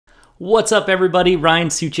What's up everybody, Ryan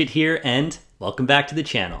Suchit here and welcome back to the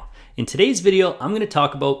channel. In today's video, I'm going to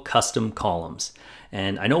talk about custom columns.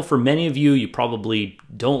 And I know for many of you, you probably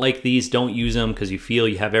don't like these, don't use them because you feel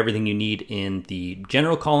you have everything you need in the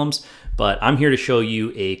general columns, but I'm here to show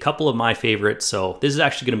you a couple of my favorites. So this is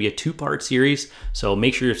actually going to be a two-part series, so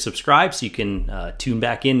make sure you're subscribed so you can tune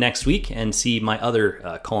back in next week and see my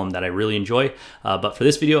other column that I really enjoy. But for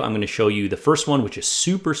this video, I'm going to show you the first one, which is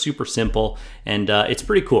super simple, and it's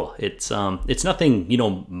pretty cool. It's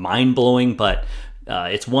nothing, mind-blowing, but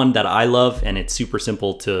it's one that I love and it's super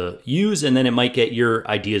simple to use, and then it might get your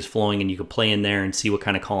ideas flowing and you can play in there and see what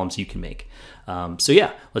kind of columns you can make. So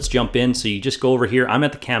yeah, let's jump in. So you just go over here, I'm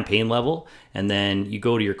at the campaign level, and then you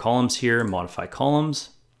go to your columns here, modify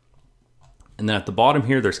columns, and then at the bottom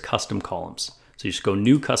here there's custom columns. So you just go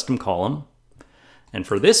new custom column, and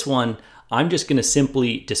for this one I'm just going to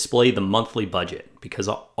simply display the monthly budget, because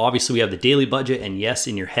obviously we have the daily budget, and yes,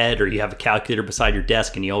 in your head or you have a calculator beside your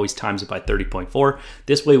desk and you always times it by 30.4.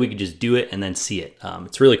 This way we can just do it and then see it.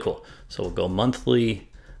 It's really cool. So we'll go monthly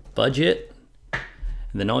budget, and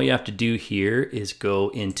then all you have to do here is go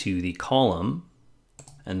into the column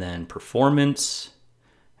and then performance,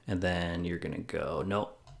 and then you're going to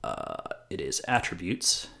go, it is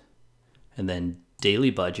attributes, and then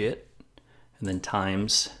daily budget, and then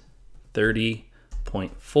times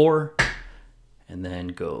 30.4, and then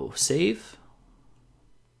go save.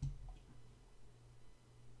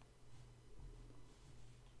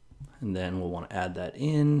 And then we'll want to add that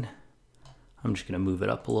in. I'm just going to move it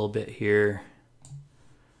up a little bit here,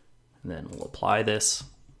 and then we'll apply this.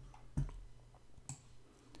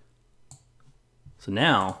 So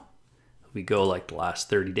now if we go like the last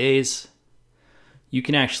 30 days, you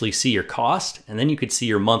can actually see your cost, and then you could see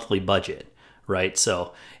your monthly budget, right?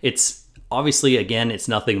 So it's obviously, again, it's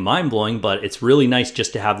nothing mind-blowing, but it's really nice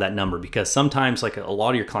just to have that number, because sometimes like a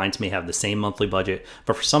lot of your clients may have the same monthly budget,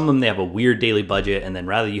 but for some of them they have a weird daily budget, and then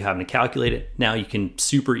rather you having to calculate it, now you can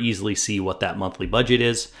super easily see what that monthly budget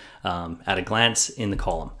is at a glance in the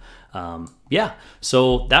column. Yeah,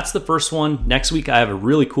 so that's the first one. Next week I have a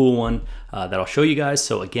really cool one that I'll show you guys.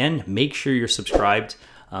 So again, make sure you're subscribed,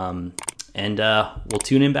 and we'll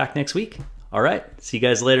tune in back next week. All right, see you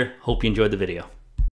guys later. Hope you enjoyed the video.